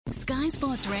Sky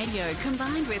Sports Radio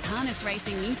combined with Harness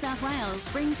Racing New South Wales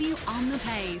brings you On the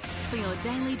Pace for your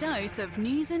daily dose of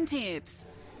news and tips.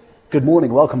 Good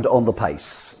morning, welcome to On the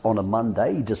Pace on a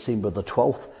Monday, December the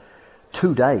 12th,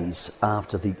 2 days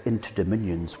after the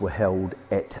Inter-Dominions were held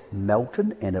at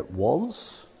Melton, and it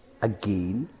was,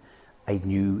 again, a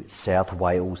New South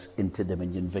Wales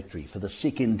Inter-Dominion victory. For the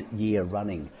second year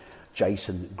running,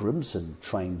 Jason Grimson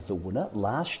trained the winner,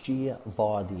 last year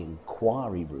via the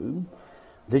inquiry room,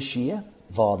 this year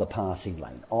via the passing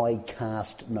lane. I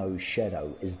cast no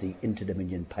shadow as the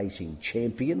Inter-Dominion pacing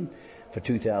champion for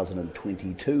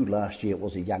 2022. Last year it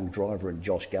was a young driver in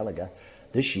Josh Gallagher.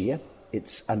 This year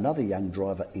it's another young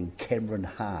driver in Cameron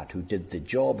Hart who did the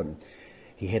job, and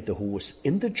he had the horse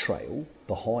in the trail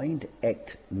behind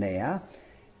Act Now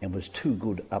and was too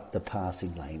good up the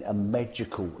passing lane. A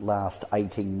magical last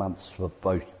 18 months for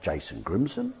both Jason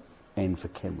Grimson and for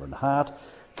Cameron Hart.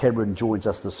 Cameron joins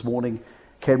us this morning.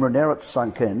 Cameron, now it's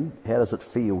sunk in, how does it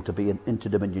feel to be an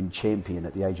Inter-Dominion champion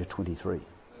at the age of 23?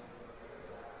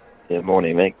 Yeah,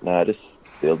 morning, Mick. No, it just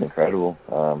feels incredible.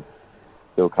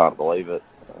 Still can't believe it.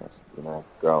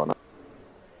 Growing up,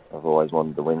 I've always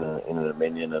wanted to win an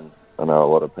Inter-Dominion, and I know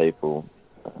a lot of people,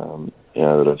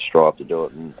 that have strived to do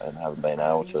it and haven't been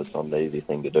able to. It's not an easy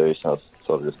thing to do, so I've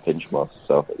sort of just pinched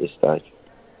myself at this stage.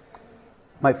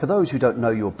 Mate, for those who don't know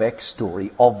your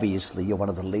backstory, obviously you're one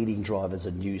of the leading drivers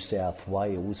in New South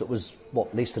Wales. It was,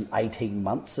 less than 18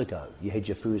 months ago you had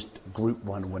your first Group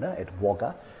 1 winner at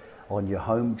Wagga on your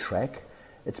home track.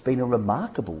 It's been a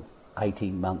remarkable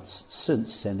 18 months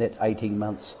since, and that 18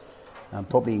 months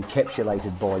probably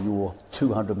encapsulated by your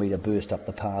 200-metre burst up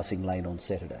the passing lane on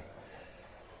Saturday.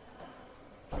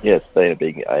 Yeah, it's been a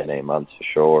big 18 months for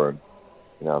sure, and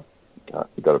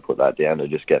you've got to put that down to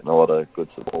just getting a lot of good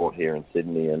support here in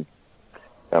Sydney, and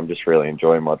I'm just really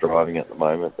enjoying my driving at the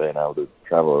moment, being able to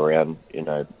travel around,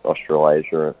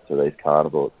 Australasia to these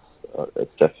carnivals.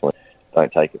 It's definitely,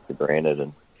 don't take it for granted,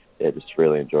 and just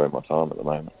really enjoying my time at the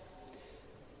moment.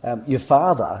 Your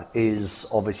father is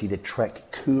obviously the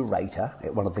track curator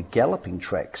at one of the galloping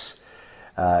tracks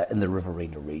in the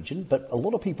Riverina region, but a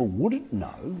lot of people wouldn't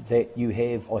know that you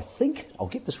have, I think, I'll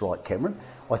get this right, Cameron,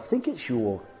 I think it's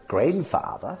your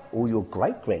grandfather or your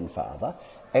great-grandfather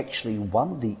actually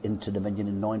won the Inter-Dominion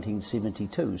in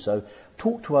 1972. So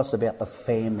talk to us about the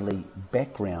family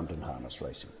background in harness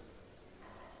racing.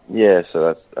 Yeah, so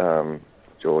that's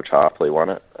George Harpley won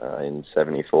it in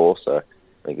 74, so I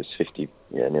think it's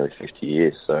nearly 50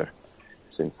 years so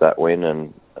since that win,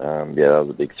 and that was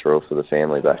a big thrill for the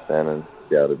family back then, and to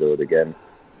be able to do it again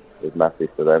was massive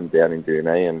for them down in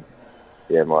Junee. And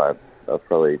I've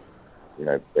probably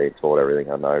been taught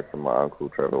everything I know from my uncle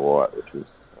Trevor White, which was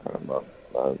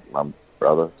my mum's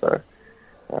brother, so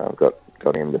I've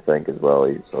got him to thank as well.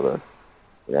 He sort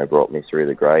of brought me through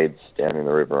the grades down in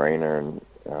the Riverina, and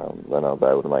then I was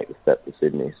able to make the step to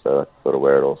Sydney, so that's sort of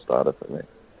where it all started for me.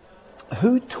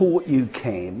 Who taught you,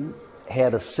 Cam,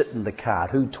 how to sit in the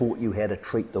cart? Who taught you how to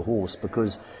treat the horse?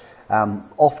 Because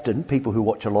often people who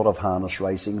watch a lot of harness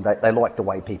racing, they like the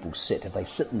way people sit. If they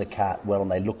sit in the cart well and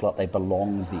they look like they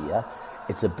belong there,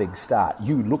 it's a big start.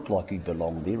 You look like you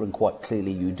belong there, and quite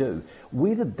clearly you do.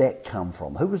 Where did that come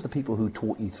from? Who was the people who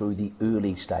taught you through the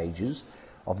early stages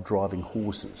of driving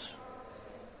horses?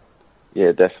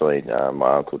 Yeah, definitely.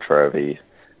 My Uncle Trev, he's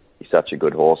such a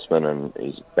good horseman, and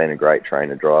he's been a great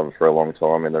trainer driver for a long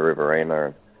time in the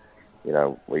Riverina.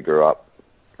 And, we grew up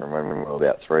from when we were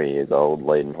about 3 years old,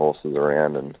 leading horses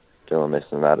around and doing this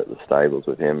and that at the stables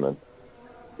with him. And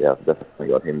I've definitely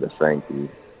got him to thank.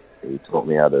 He taught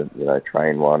me how to,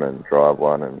 train one and drive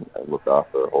one and look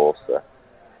after a horse. So,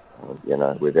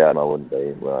 without him I wouldn't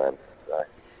be where I am today.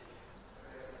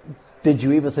 Did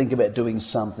you ever think about doing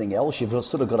something else? You've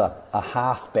sort of got a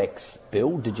halfback's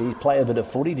build. Did you play a bit of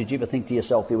footy? Did you ever think to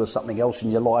yourself there was something else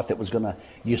in your life that was going to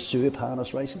usurp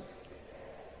harness racing?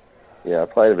 Yeah, I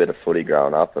played a bit of footy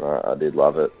growing up, and I did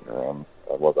love it. I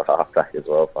was a halfback as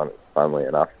well, funnily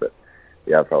enough, but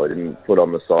I probably didn't put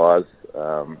on the size.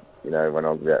 When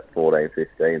I was about 14,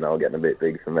 15, they were getting a bit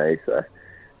big for me, so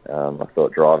I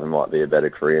thought driving might be a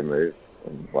better career move,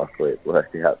 and luckily it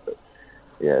worked out. But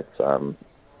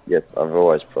I've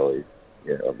always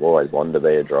wanted to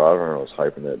be a driver, and I was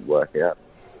hoping it'd work out.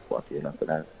 Lucky enough it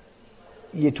has.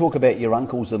 You talk about your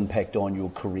uncle's impact on your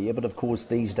career, but of course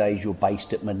these days you're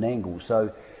based at Menangle,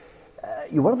 so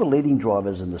you're one of the leading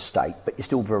drivers in the state, but you're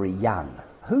still very young.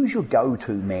 Who's your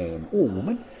go-to man or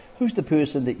woman? Who's the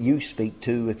person that you speak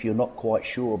to if you're not quite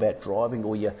sure about driving,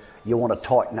 or you want to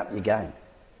tighten up your game?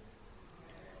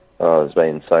 Oh, there's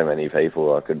been so many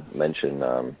people I could mention,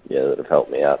 that have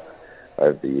helped me out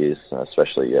over the years,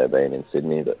 especially being in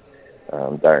Sydney. But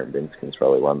Darren Binskin's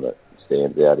probably one that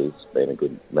stands out. He's been a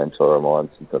good mentor of mine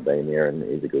since I've been here, and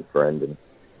he's a good friend.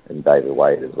 And David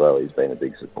Wade as well. He's been a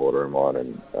big supporter of mine,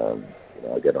 and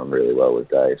I get on really well with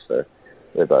Dave. So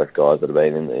they're both guys that have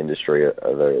been in the industry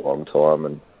a very long time,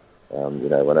 and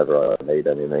whenever I need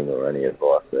anything or any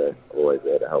advice, they're always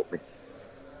there to help me.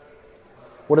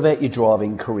 What about your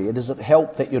driving career? Does it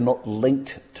help that you're not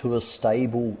linked to a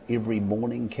stable every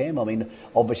morning, Cam? I mean,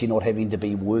 obviously not having to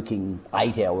be working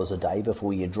 8 hours a day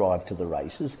before you drive to the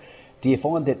races. Do you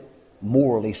find that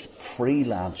more or less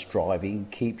freelance driving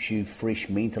keeps you fresh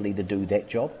mentally to do that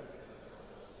job?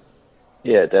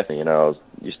 Yeah, definitely. I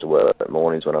used to work at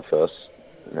mornings when I first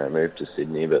moved to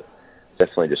Sydney, but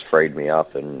definitely just freed me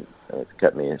up, and it's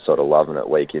kept me sort of loving it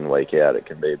week in, week out. It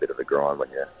can be a bit of a grind when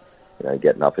you're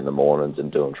getting up in the mornings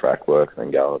and doing track work and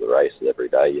then going to the races every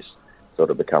day. It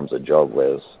sort of becomes a job,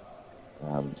 whereas,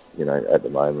 at the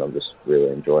moment I'm just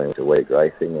really enjoying the week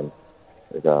racing, and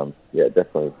it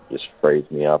definitely just frees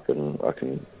me up, and I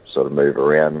can sort of move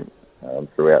around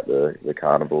throughout the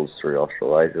carnivals through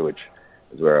Australasia, which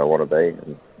is where I want to be,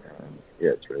 and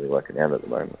it's really working out at the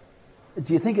moment.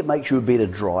 Do you think it makes you a better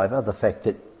driver, the fact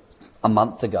that a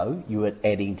month ago you were at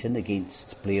Addington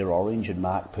against Blair Orange and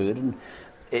Mark Purdon?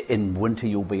 In winter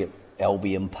you'll be at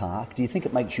Albion Park. Do you think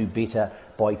it makes you better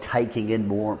by taking in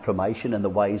more information and the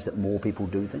ways that more people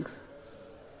do things?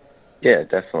 Yeah,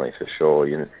 definitely, for sure.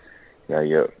 You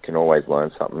can always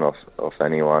learn something off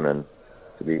anyone, and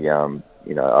to be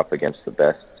up against the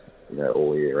best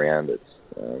all year round,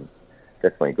 it's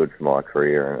definitely good for my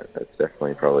career, and it's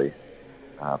definitely probably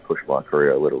pushed my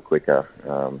career a little quicker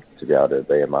to be able to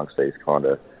be amongst these kind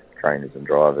of trainers and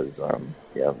drivers.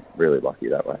 Really lucky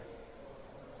that way.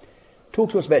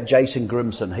 Talk to us about Jason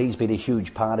Grimson. He's been a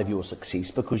huge part of your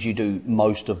success because you do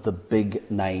most of the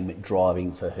big name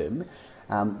driving for him.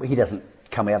 He doesn't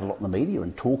come out a lot in the media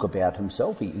and talk about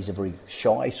himself. He's a very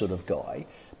shy sort of guy,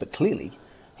 but clearly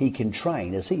he can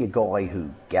train. Is he a guy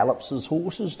who gallops his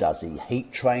horses? Does he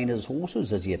heat train his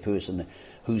horses? Is he a person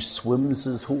who swims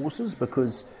his horses?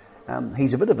 Because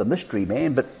he's a bit of a mystery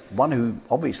man, but one who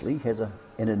obviously has an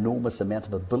enormous amount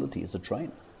of ability as a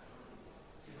trainer.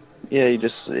 Yeah,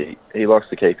 he likes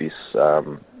to keep his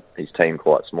team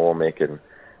quite small, Mick, and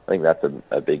I think that's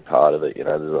a big part of it.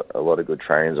 There's a lot of good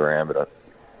trainers around, but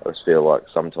I just feel like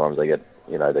sometimes they get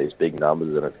these big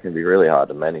numbers, and it can be really hard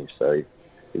to manage. So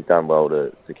he's done well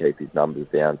to keep his numbers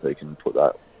down, so he can put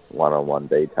that one-on-one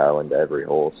detail into every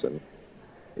horse, and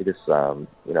he just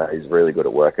he's really good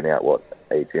at working out what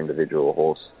each individual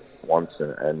horse wants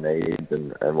and needs,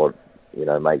 and what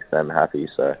makes them happy.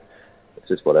 So it's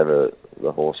just whatever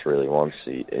the horse really wants.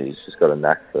 He's just got a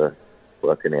knack for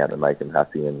working out to make him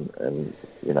happy, and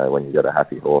when you've got a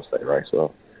happy horse, they race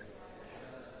well.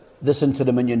 This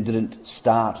Inter-Dominion didn't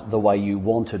start the way you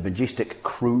wanted. Majestic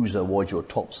Cruiser was your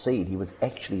top seed. He was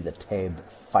actually the tab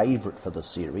favourite for the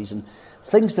series, and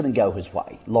things didn't go his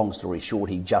way. Long story short,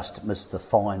 he just missed the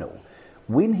final.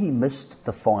 When he missed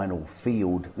the final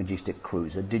field, Majestic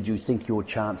Cruiser, did you think your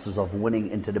chances of winning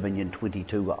Inter-Dominion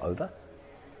 22 were over?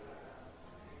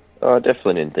 I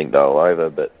definitely didn't think they were over,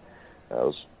 but I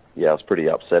was pretty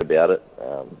upset about it,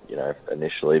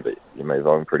 initially, but you move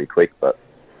on pretty quick. But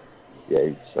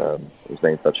he's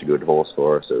been such a good horse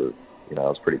for us. So, I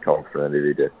was pretty confident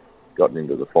if he'd gotten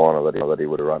into the final that he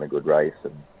would have run a good race.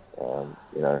 And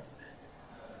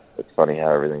it's funny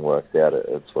how everything worked out.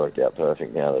 It's worked out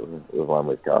perfect now that we've won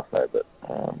with Gartho. But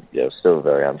it's still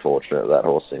very unfortunate that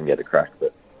horse didn't get a crack,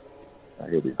 but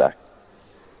he'll be back.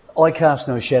 I Cast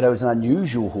No Shadow is an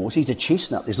unusual horse. He's a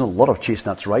chestnut. There's not a lot of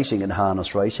chestnuts racing in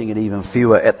harness racing, and even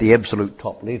fewer at the absolute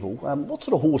top level. What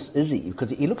sort of horse is he?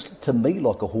 Because he looks to me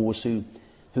like a horse who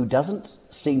doesn't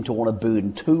seem to want to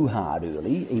burn too hard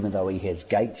early, even though he has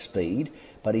gate speed,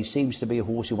 but he seems to be a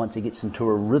horse who, once he gets into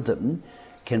a rhythm,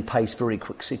 can pace very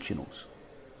quick sectionals.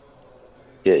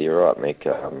 Yeah, you're right, Mick.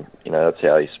 That's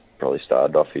how he's probably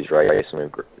started off his racing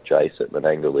with Jace at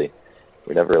Menangle.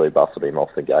 We never really busted him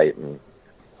off the gate, and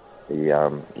he,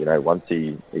 once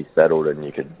he settled, and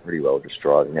you could pretty well just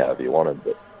drive him however you wanted,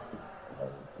 but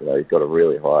he's got a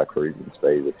really high cruising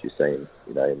speed, which you've seen,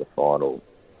 in the final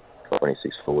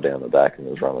 26 full down the back, and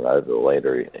he's running over the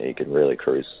leader. He can really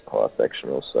cruise high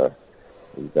sectionals, so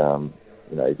he's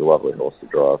a lovely horse to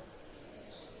drive.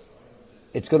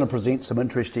 It's going to present some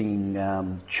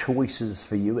interesting choices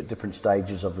for you at different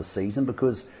stages of the season,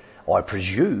 because I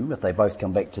presume if they both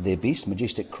come back to their best,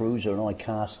 Majestic Cruiser and I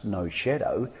Cast No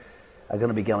Shadow are going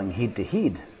to be going head to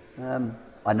head.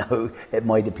 I know it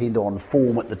may depend on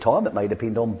form at the time, it may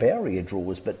depend on barrier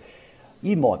draws, but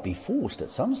you might be forced at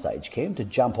some stage, Cam, to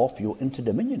jump off your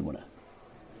Inter-Dominion winner.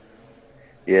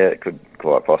 Yeah, it could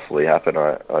quite possibly happen.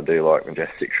 I do like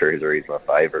Majestic Cruiser. He's my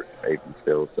favourite even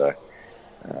still. So,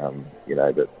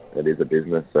 but it is a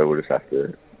business, so we'll just have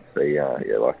to see,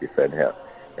 like you said,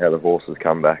 how the horses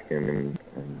come back and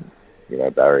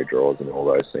barrier draws and all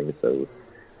those things. So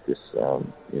we'll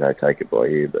just, take it by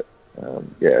ear. But,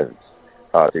 it's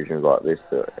hard decisions like this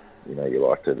that, you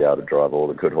like to be able to drive all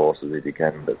the good horses if you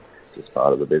can, but it's just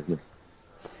part of the business.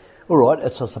 All right,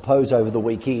 it's, I suppose, over the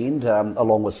weekend,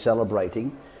 along with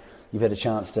celebrating, you've had a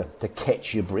chance to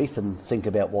catch your breath and think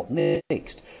about what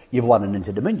next. You've won an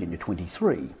Inter Dominion, you're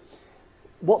 23.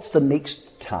 What's the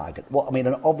next target?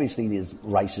 And obviously there's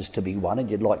races to be won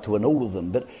and you'd like to win all of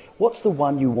them, but what's the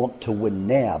one you want to win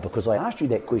now? Because I asked you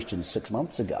that question 6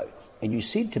 months ago and you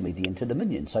said to me the Inter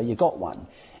Dominion, so you got one.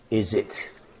 Is it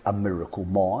a Miracle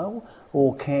Mile,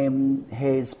 or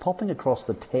has popping across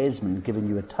the Tasman given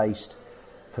you a taste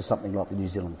for something like the New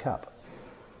Zealand Cup?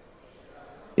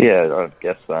 Yeah, I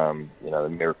guess, the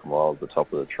Miracle Mile is the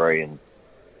top of the tree, and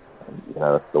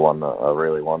that's the one that I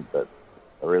really want, but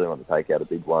I really want to take out a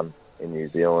big one in New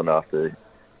Zealand after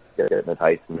getting a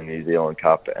taste in the New Zealand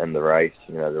Cup and the race,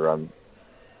 to run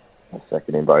a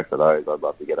second in both of those. I'd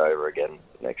love to get over again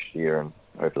next year, and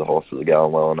hope the horses are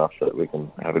going well enough that we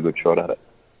can have a good shot at it.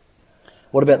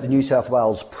 What about the New South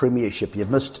Wales Premiership? You've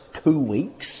missed 2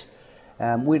 weeks.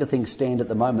 Where do things stand at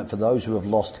the moment for those who have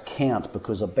lost count?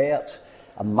 Because about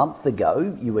a month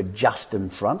ago, you were just in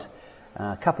front.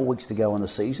 A couple of weeks to go in the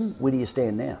season. Where do you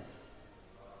stand now?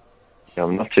 Yeah,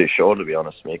 I'm not too sure, to be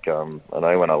honest, Mick. I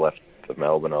know when I left for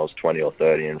Melbourne, I was 20 or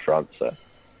 30 in front, so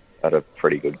I had a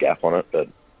pretty good gap on it. But,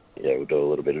 we'll do a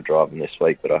little bit of driving this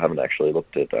week, but I haven't actually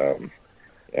looked at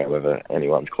whether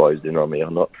anyone's closed in on me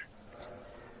or not.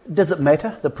 Does it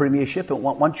matter, the Premiership?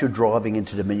 Once you're driving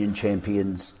into Dominion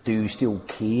Champions, do you still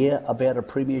care about a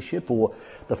Premiership, or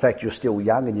the fact you're still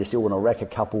young and you still want to rack a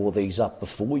couple of these up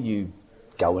before you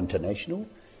go international?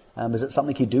 Is it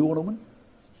something you do want to win?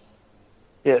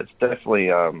 Yeah, it's definitely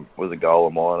was a goal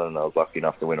of mine, and I was lucky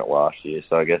enough to win it last year.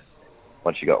 So I guess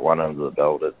once you got one under the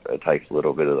belt, it takes a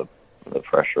little bit of the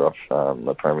pressure off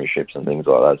the Premierships and things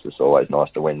like that. It's just always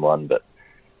nice to win one, but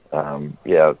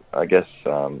I guess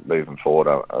moving forward,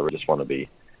 I really just want to be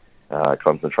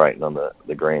concentrating on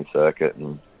the Grand Circuit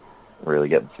and really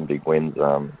getting some big wins.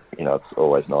 It's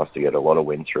always nice to get a lot of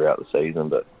wins throughout the season,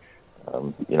 but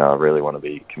I really want to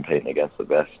be competing against the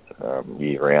best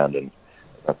year round, and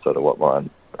that's sort of what my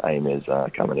aim is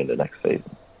coming into next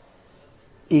season.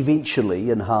 Eventually,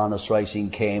 in harness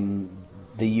racing, Cam,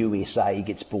 the USA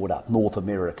gets brought up, North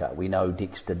America. We know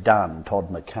Dexter Dunn,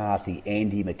 Todd McCarthy,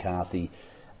 Andy McCarthy,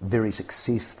 very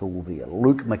successful there.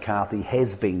 Luke McCarthy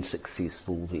has been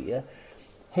successful there.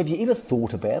 Have you ever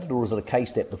thought about it, or is it a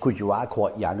case that because you are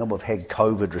quite young and we've had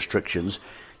COVID restrictions,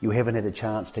 you haven't had a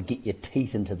chance to get your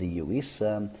teeth into the US?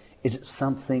 Is it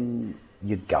something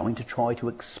you're going to try to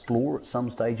explore at some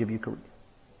stage of your career?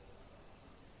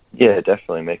 Yeah,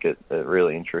 definitely, Mick. It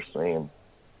really interests me, and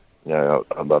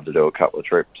I'd love to do a couple of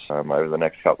trips over the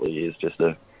next couple of years.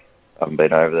 I haven't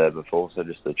been over there before, so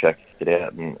just to check it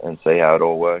out and see how it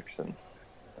all works. And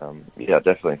I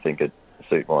definitely think it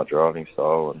suits my driving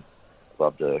style, and I'd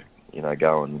love to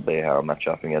go and see how I match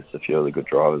up against a few of the good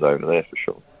drivers over there for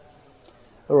sure.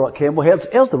 All right, Cam. Well,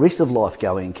 how's the rest of life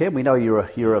going, Cam? We know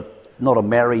you're not a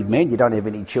married man. You don't have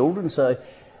any children, so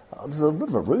there's a bit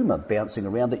of a rumour bouncing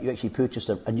around that you actually purchased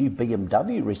a new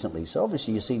BMW recently. So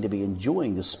obviously you seem to be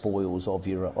enjoying the spoils of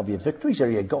your victories. Are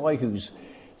you a guy who's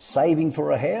saving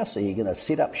for a house? Are you going to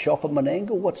set up shop in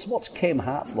Menangle? What's Cam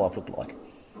Hart's life look like?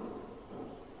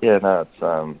 Yeah, no, it's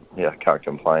I can't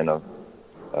complain. I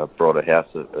bought a house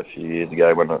a few years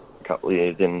ago, a couple of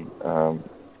years in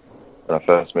when I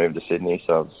first moved to Sydney.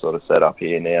 So I'm sort of set up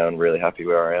here now and really happy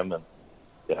where I am. And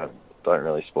don't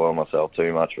really spoil myself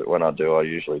too much, but when I do, I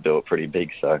usually do it pretty big.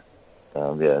 So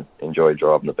enjoy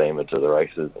driving the Beamer to the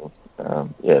races.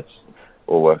 And, it's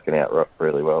all working out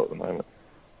really well at the moment.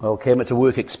 Well, Cam, it's a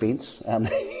work expense.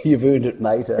 You've earned it,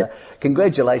 mate.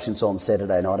 Congratulations on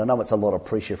Saturday night. I know it's a lot of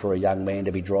pressure for a young man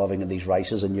to be driving in these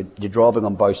races, and you're driving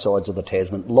on both sides of the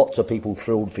Tasman. Lots of people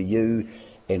thrilled for you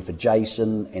and for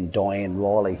Jason and Diane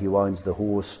Riley, who owns the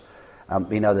horse.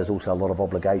 There's also a lot of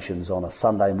obligations on a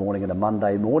Sunday morning and a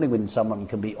Monday morning when someone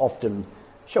can be often,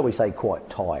 shall we say, quite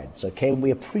tired. So, Cam,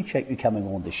 we appreciate you coming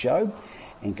on the show,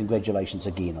 and congratulations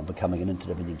again on becoming an Inter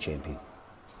Dominion champion.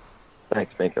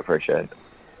 Thanks, Mick. I appreciate it.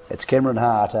 It's Cameron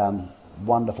Hart,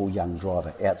 wonderful young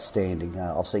driver, outstanding.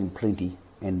 I've seen plenty,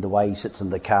 and the way he sits in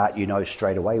the cart,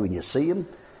 straight away when you see him,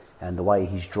 and the way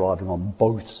he's driving on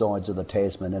both sides of the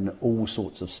Tasman in all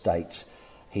sorts of states,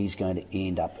 he's going to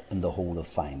end up in the Hall of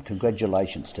Fame.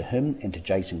 Congratulations to him and to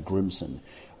Jason Grimson.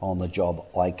 on the job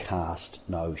I cast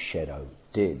no shadow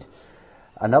did.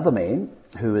 Another man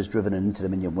who has driven an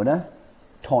Inter-Dominion winner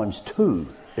 ×2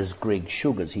 is Greg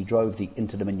Sugars. He drove the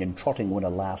Inter-Dominion trotting winner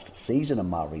last season,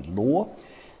 Amari Law.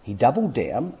 He doubled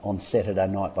down on Saturday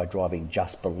night by driving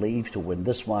Just Believe to win.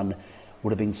 This one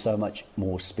would have been so much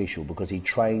more special because he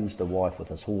trains the horse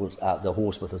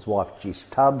with his wife, Jess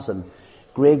Tubbs. And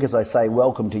Greg, as I say,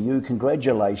 welcome to you.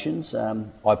 Congratulations.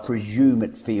 I presume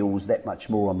it feels that much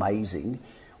more amazing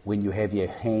when you have your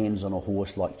hands on a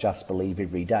horse like Just Believe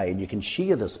every day, and you can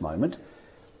share this moment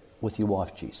with your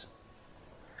wife, Jess.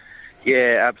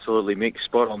 Yeah, absolutely, Mick.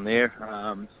 Spot on there.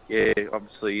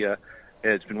 Obviously,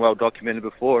 it's been well documented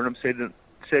before, and I've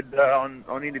said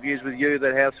on interviews with you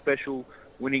that how special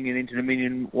winning an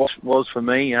Inter-Dominion was for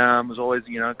me. It was always,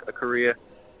 a career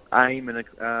aim and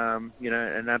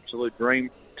an absolute dream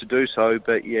to do so.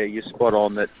 But yeah, you're spot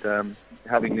on that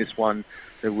having this one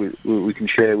that we can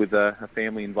share with a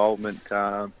family involvement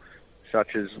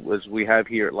such as we have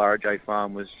here at Lara J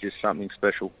Farm was just something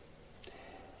special.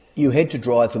 You had to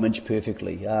drive from Inch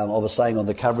perfectly. I was saying on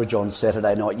the coverage on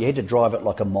Saturday night, you had to drive it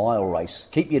like a mile race.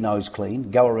 Keep your nose clean,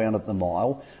 go around at the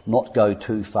mile, not go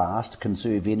too fast,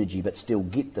 conserve energy, but still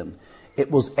get them.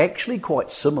 It was actually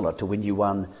quite similar to when you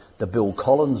won the Bill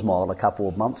Collins mile a couple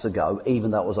of months ago,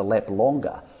 even though it was a lap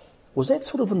longer. Was that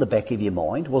sort of in the back of your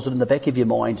mind? Was it in the back of your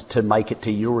mind to make it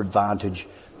to your advantage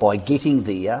by getting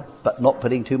there, but not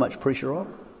putting too much pressure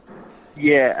on?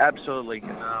 Yeah, absolutely.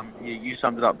 You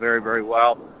summed it up very, very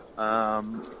well.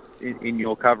 In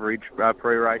your coverage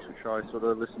pre-race, which I sort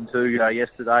of listened to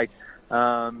yesterday,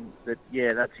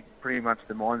 that's pretty much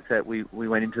the mindset we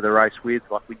went into the race with.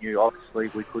 Like, we knew obviously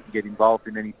we couldn't get involved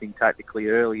in anything tactically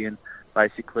early, and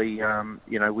basically,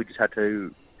 we just had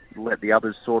to let the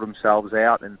others sort themselves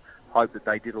out and hope that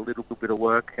they did a little bit of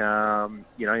work, in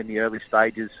the early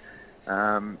stages,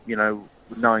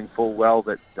 knowing full well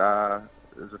that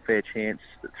there's a fair chance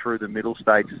that through the middle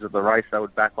stages of the race they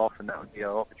would back off, and that would be an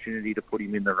opportunity to put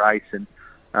him in the race. And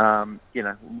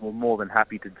we're more than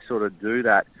happy to sort of do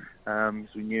that,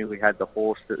 because we knew we had the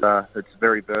horse that's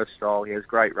very versatile. He has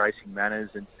great racing manners,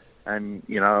 and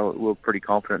we were pretty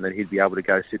confident that he'd be able to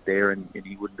go sit there and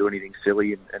he wouldn't do anything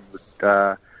silly, and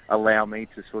would allow me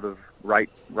to sort of rate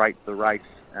the race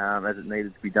as it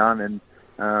needed to be done.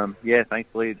 And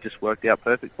thankfully it just worked out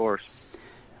perfect for us.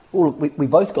 Well, we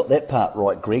both got that part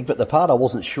right, Greg, but the part I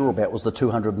wasn't sure about was the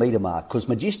 200-metre mark, because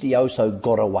Majestioso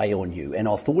got away on you, and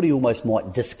I thought he almost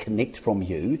might disconnect from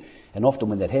you, and often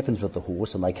when that happens with the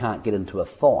horse and they can't get into a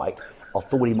fight, I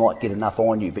thought he might get enough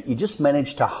on you, but you just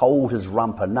managed to hold his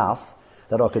rump enough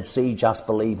that I could see Just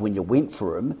Believe when you went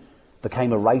for him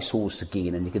became a racehorse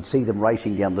again, and you could see them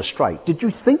racing down the straight. Did you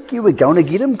think you were going to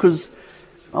get him? Because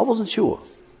I wasn't sure.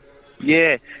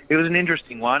 Yeah, it was an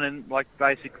interesting one, and like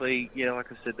I said,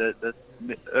 the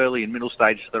early and middle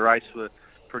stages of the race were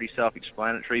pretty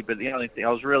self-explanatory. But the only thing,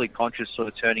 I was really conscious, sort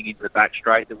of turning into the back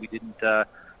straight, that we didn't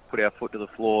put our foot to the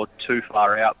floor too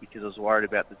far out, because I was worried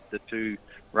about the two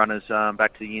runners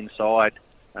back to the inside.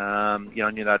 I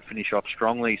knew they'd finish off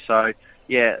strongly. So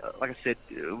yeah, like I said,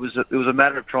 it was a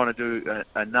matter of trying to do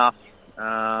enough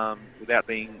without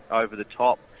being over the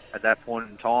top at that point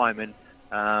in time. And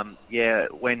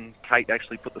when Kate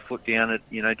actually put the foot down at,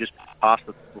 just past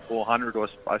the 400, or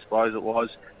I suppose it was,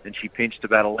 and she pinched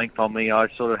about a length on me, I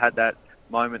sort of had that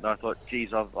moment that I thought,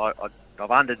 geez, I've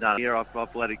underdone here.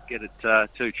 I've let it get it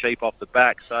too cheap off the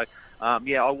back. So, I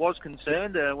was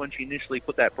concerned when she initially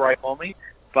put that break on me.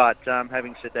 But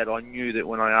having said that, I knew that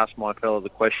when I asked my fella the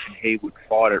question, he would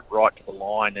fight it right to the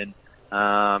line. And,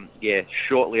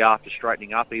 shortly after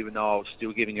straightening up, even though I was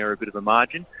still giving her a bit of a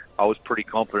margin, I was pretty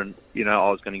confident,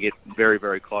 I was going to get very,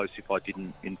 very close. If I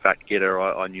didn't, in fact, get her,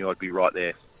 I knew I'd be right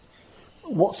there.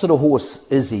 What sort of horse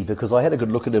is he? Because I had a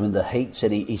good look at him in the heats,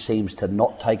 and he seems to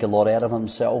not take a lot out of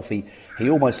himself. He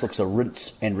almost looks a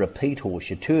rinse and repeat horse.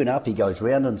 You turn up, he goes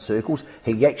round in circles.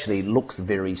 He actually looks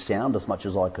very sound, as much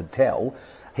as I could tell.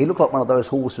 He looked like one of those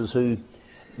horses who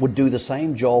would do the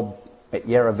same job at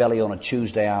Yarra Valley on a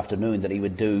Tuesday afternoon that he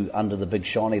would do under the big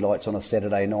shiny lights on a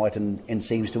Saturday night, and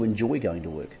seems to enjoy going to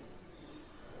work.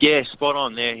 Yeah, spot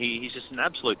on there. He's just an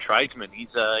absolute tradesman. He's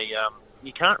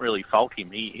you can't really fault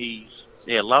him. He's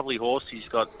a lovely horse. He's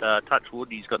got touch wood.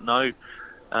 He's got no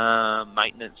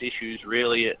maintenance issues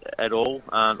really at all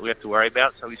that we have to worry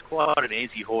about. So he's quite an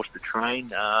easy horse to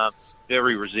train.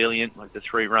 Very resilient. Like the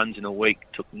 3 runs in a week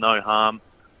took no harm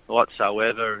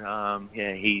whatsoever.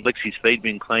 He licks his feed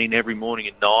bin clean every morning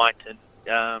and night, and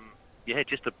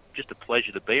just a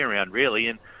pleasure to be around really.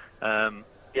 And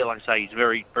like I say, he's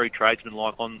very, very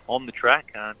tradesman-like on the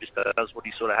track. Just does what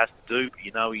he sort of has to do.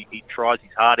 He tries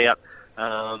his heart out.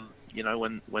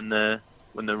 when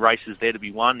the race is there to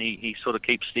be won, he sort of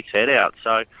keeps sticks head out.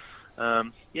 So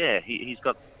he's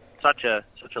got such a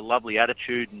lovely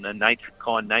attitude and a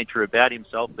kind nature about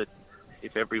himself that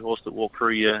if every horse that walked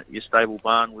through your stable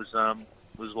barn was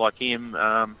like him,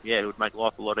 it would make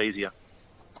life a lot easier.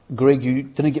 Greg, you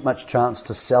didn't get much chance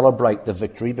to celebrate the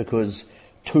victory because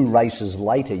 2 races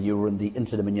later you were in the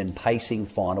Inter-Dominion pacing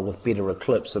final with Better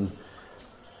Eclipse, and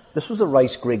this was a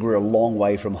race, Greg, we're a long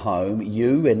way from home.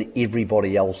 You and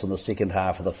everybody else in the second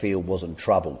half of the field was in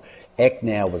trouble. Act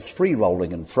Now was free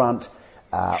rolling in front.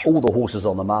 All the horses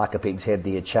on the marker pegs had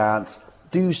their chance.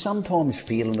 Do you sometimes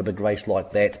feel in a big race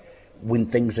like that when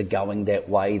things are going that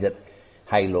way that,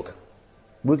 hey, look,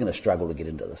 we're going to struggle to get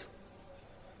into this?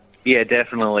 Yeah,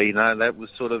 definitely. No, that was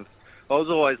sort of, I was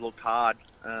always looked hard,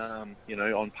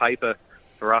 on paper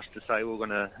for us to say we're going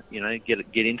to,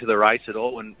 get into the race at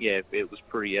all. And yeah, it was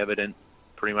pretty evident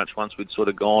pretty much once we'd sort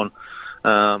of gone,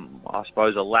 I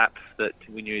suppose, a lap that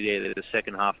we knew that the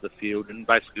second half of the field and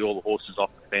basically all the horses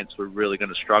off the fence were really going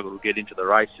to struggle to get into the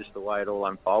race just the way it all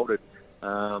unfolded.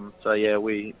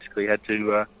 We basically had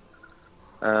to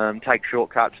take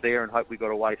shortcuts there and hope we got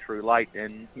away through late.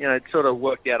 And, it sort of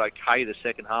worked out okay the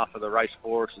second half of the race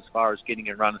for us as far as getting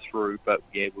a run through. But,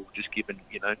 we were just given,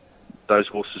 those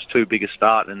horses too big a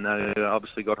start, and they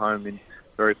obviously got home in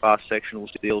very fast sectionals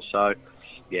still. So,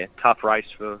 tough race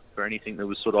for anything that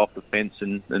was sort of off the fence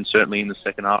and certainly in the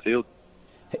second half field.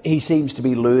 He seems to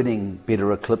be learning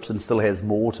Better Eclipse and still has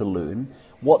more to learn.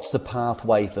 What's the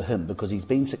pathway for him? Because he's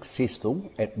been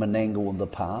successful at Menangle in the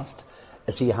past.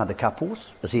 Is he a Hunter Cup horse?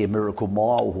 Is he a Miracle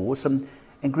Mile horse? And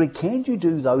Greg, can you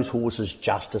do those horses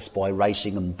justice by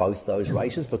racing in both those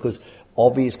races? Because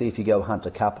obviously if you go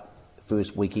Hunter Cup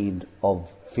first weekend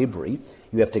of February,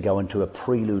 you have to go into a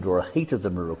prelude or a heat of the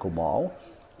Miracle Mile.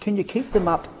 Can you keep them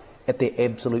up at their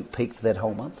absolute peak for that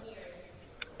whole month?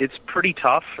 It's pretty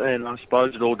tough, and I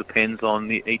suppose it all depends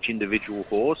on each individual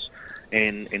horse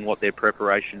and what their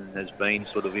preparation has been,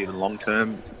 sort of even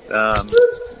long-term,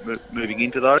 moving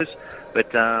into those.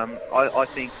 But I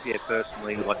think,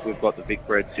 personally, like we've got the Big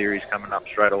Bread Series coming up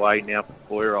straight away now for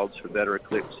 4-year-olds for Better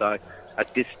Eclipse. So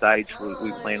at this stage,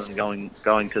 we plan on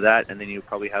going to that, and then you'll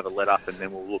probably have a let-up, and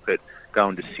then we'll look at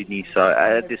going to Sydney. So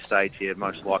at this stage,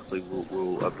 most likely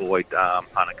we'll avoid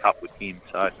Hunter Cup with him.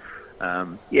 So,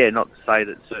 not to say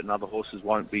that certain other horses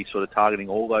won't be sort of targeting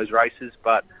all those races,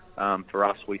 but for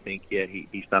us, we think,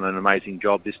 he's done an amazing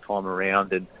job this time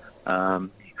around, and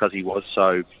because he was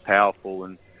so powerful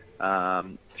and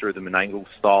through the Menangle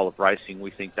style of racing,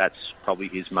 we think that's probably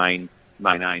his main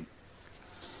aim.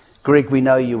 Greg, we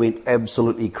know you went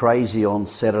absolutely crazy on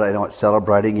Saturday night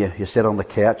celebrating. You sat on the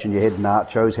couch and you had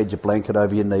nachos, had your blanket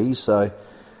over your knees. So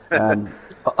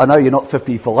I know you're not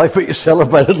 55, but you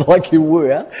celebrated like you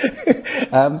were.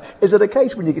 Is it a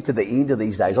case when you get to the end of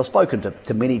these days, I've spoken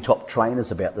to many top trainers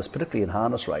about this, particularly in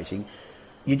harness racing,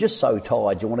 you're just so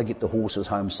tired, you want to get the horses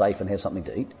home safe and have something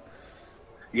to eat?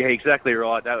 Yeah, exactly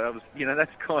right. That was,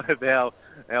 that's kind of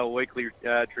our weekly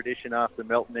tradition after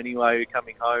Melton anyway,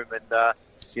 coming home and,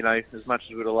 as much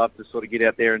as we'd have loved to sort of get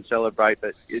out there and celebrate,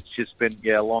 but it's just been,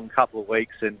 a long couple of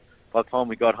weeks, and by the time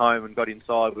we got home and got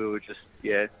inside, we were just,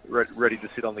 ready to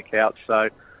sit on the couch. So,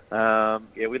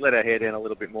 we let our hair down a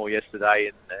little bit more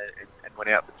yesterday and went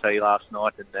out for tea last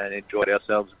night and enjoyed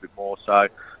ourselves a bit more. So,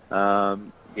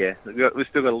 we've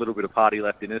still got a little bit of party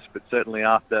left in us, but certainly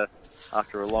after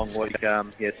a long week,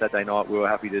 Saturday night, we were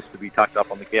happy just to be tucked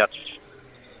up on the couch.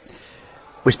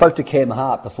 We spoke to Cam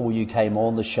Hart before you came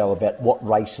on the show about what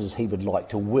races he would like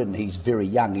to win. He's very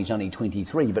young, he's only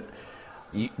 23, but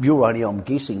you're only, I'm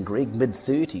guessing, Greg,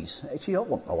 mid-30s. Actually,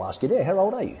 I'll ask you there, how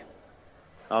old are you?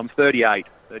 I'm 38.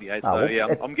 I'm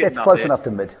getting that's up close there. enough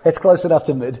to mid. That's close enough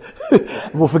to mid.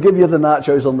 We'll forgive you the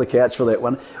nachos on the couch for that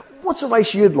one. What's a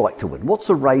race you'd like to win? What's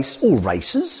a race, or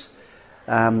races?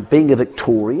 Being a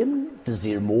Victorian, is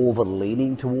there more of a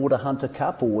leaning toward a Hunter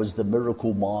Cup, or is the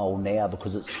Miracle Mile now,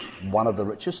 because it's one of the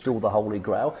richest, still the Holy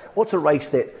Grail? What's a race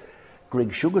that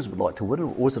Greg Sugars would like to win,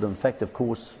 or is it in fact, of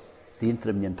course, the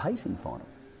Inter-Dominion Pacing Final?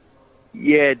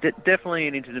 Yeah, definitely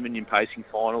an Inter-Dominion Pacing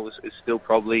Final is still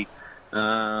probably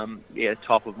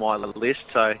top of my list.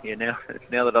 So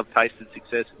now that I've tasted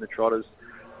success in the Trotters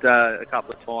a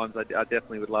couple of times, I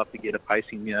definitely would love to get a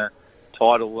pacing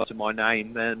title to my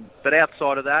name. But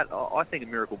outside of that, I think a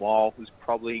Miracle Mile was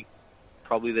probably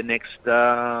the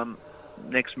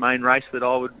next main race that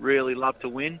I would really love to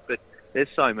win. But there's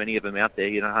so many of them out there.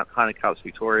 Hunter Cups,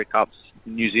 Victoria Cups,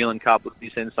 New Zealand Cup would be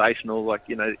sensational.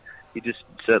 You just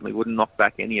certainly wouldn't knock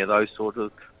back any of those sort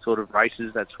of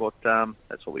races. That's what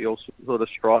we all sort of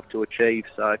strive to achieve.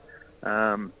 So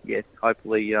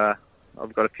hopefully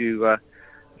I've got a few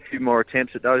few more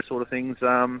attempts at those sort of things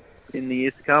in the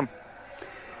years to come.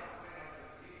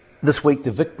 This week,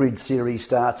 the Vicbred Series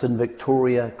starts in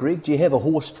Victoria. Greg, do you have a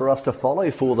horse for us to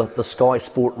follow for the Sky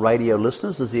Sport Radio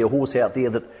listeners? Is there a horse out there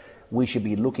that we should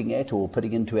be looking at or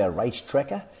putting into our race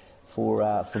tracker for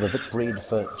the Vicbred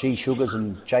for G Sugars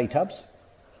and J Tubbs?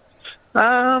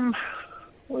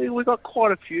 We've got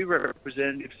quite a few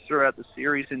representatives throughout the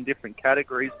series in different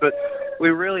categories, but we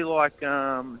really like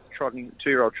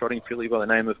two-year-old trotting filly by the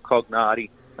name of Cognati.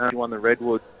 He won the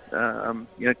Redwood a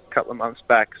couple of months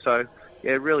back. So,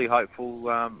 yeah, really hopeful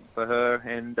for her.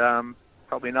 And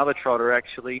probably another trotter,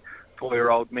 actually,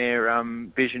 4-year-old mare,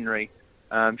 Visionary.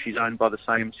 She's owned by the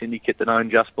same syndicate that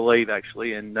owned Just Believe,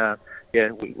 actually. And,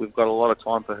 we've got a lot of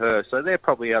time for her. So they're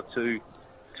probably our two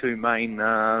main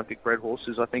big bred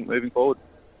horses, I think, moving forward.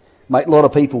 Mate, a lot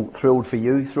of people thrilled for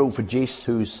you, thrilled for Jess,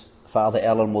 whose father,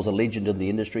 Alan, was a legend in the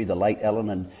industry, the late Alan,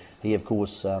 and he, of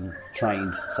course,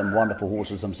 trained some wonderful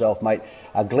horses himself, mate.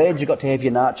 Glad you got to have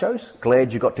your nachos.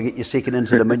 Glad you got to get your second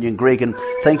Inter Dominion, Greg, and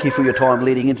thank you for your time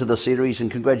leading into the series, and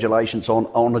congratulations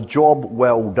on a job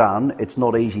well done. It's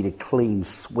not easy to clean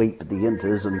sweep the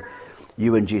Inters, and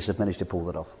you and Jess have managed to pull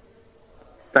that off.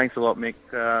 Thanks a lot, Mick.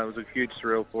 It was a huge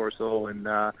thrill for us all,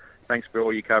 and thanks for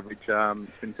all your coverage.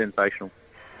 It's been sensational.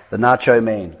 The Nacho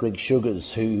Man, Greg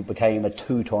Sugars, who became a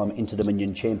 2-time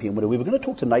Inter-Dominion champion winner. We were going to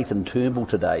talk to Nathan Turnbull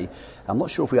today. I'm not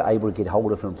sure if we were able to get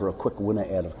hold of him for a quick winner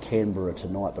out of Canberra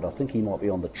tonight, but I think he might be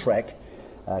on the track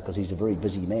because he's a very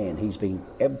busy man. He's been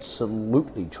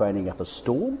absolutely training up a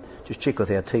storm. Just check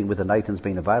with our team whether Nathan's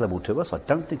been available to us. I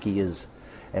don't think he is.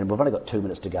 And we've only got 2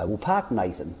 minutes to go. We'll park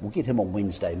Nathan. We'll get him on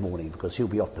Wednesday morning because he'll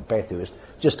be off to Bathurst.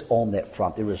 Just on that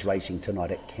front, there is racing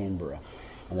tonight at Canberra.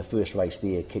 And the first race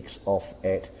there kicks off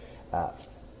at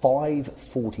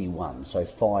 5:41. So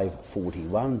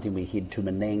 5:41. Then we head to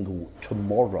Menangle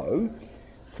tomorrow.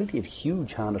 Plenty of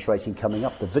huge harness racing coming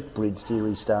up. The Vicbred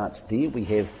Series starts there. We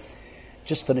have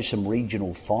just finished some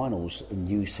regional finals in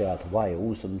New South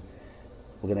Wales. And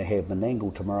we're going to have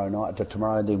Menangle tomorrow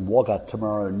and then Wagga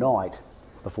tomorrow night,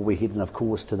 before we head in, of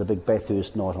course, to the big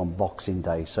Bathurst night on Boxing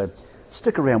Day. So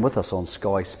stick around with us on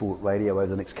Sky Sport Radio over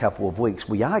the next couple of weeks.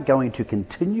 We are going to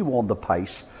continue on the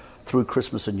pace through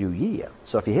Christmas and New Year.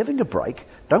 So if you're having a break,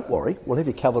 don't worry. We'll have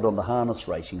you covered on the harness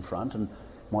racing front, and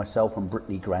myself and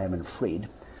Brittany, Graham and Fred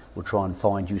will try and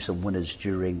find you some winners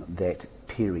during that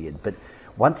period. But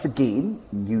once again,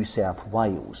 New South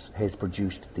Wales has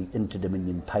produced the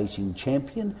Inter-Dominion Pacing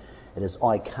Champion. It is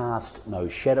I Cast No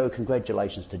Shadow.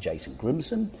 Congratulations to Jason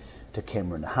Grimson, to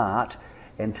Cameron Hart,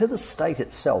 and to the state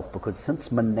itself, because since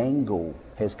Menangle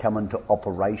has come into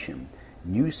operation,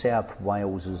 New South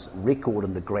Wales's record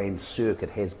in the Grand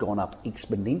Circuit has gone up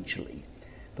exponentially,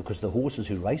 because the horses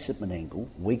who race at Menangle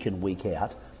week in, week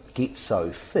out get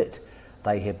so fit,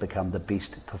 they have become the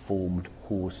best performed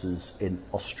horses in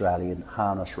Australian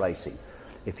harness racing.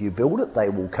 If you build it, they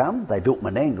will come. They built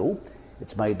Menangle.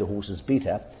 It's made the horses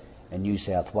better. And New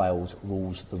South Wales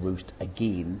rules the roost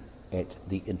again at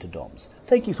the Interdoms.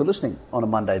 Thank you for listening on a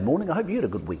Monday morning. I hope you had a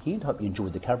good weekend. I hope you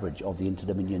enjoyed the coverage of the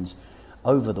Inter-Dominions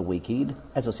over the weekend.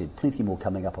 As I said, plenty more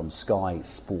coming up on Sky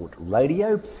Sport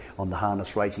Radio on the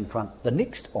harness racing front. The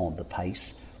next on the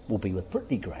pace will be with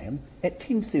Brittany Graham at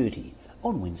 10:30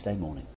 on Wednesday morning.